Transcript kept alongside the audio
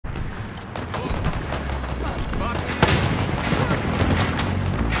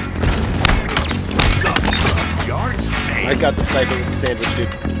I got the sniper with the sandwich, dude.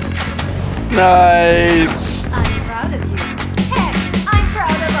 Nice. I'm proud of you. Heck, I'm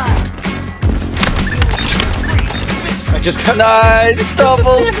proud of us. I just got Nice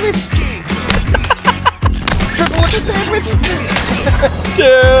double. Triple with the sandwich.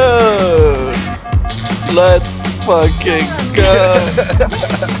 Dude. Let's fucking go.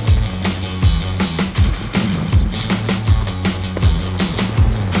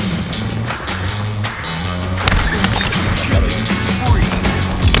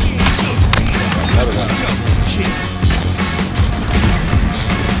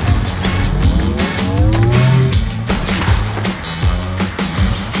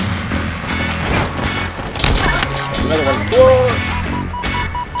 Another one. Whoa.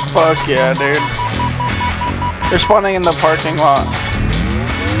 Fuck yeah, dude. They're spawning in the parking lot.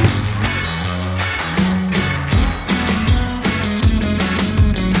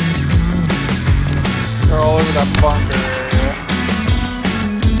 They're all over that bunker area.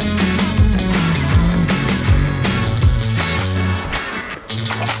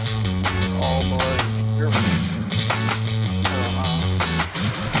 Oh boy.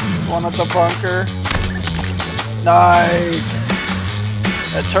 One at the bunker. Nice.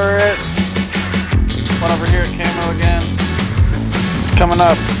 That turret. One over here at camo again. Coming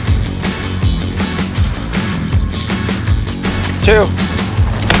up. 2.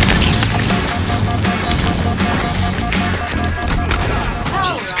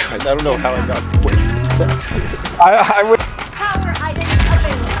 Jesus Christ, I don't know how I got away from that, dude. I would. Power items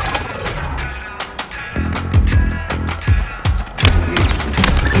available.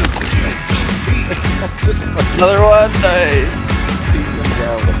 Just fucking Another one. Nice. beating them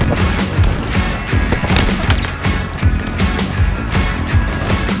down. The fucking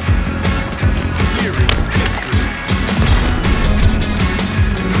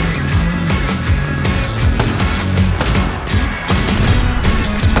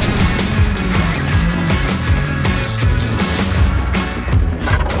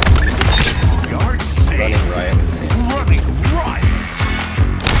running riot with the same. Running riot.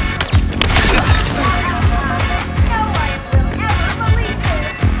 No one will ever believe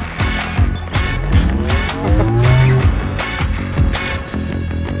this.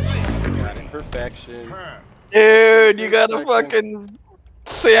 Got it. Perfection. Dude, you got a fucking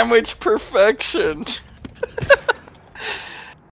sandwich perfection.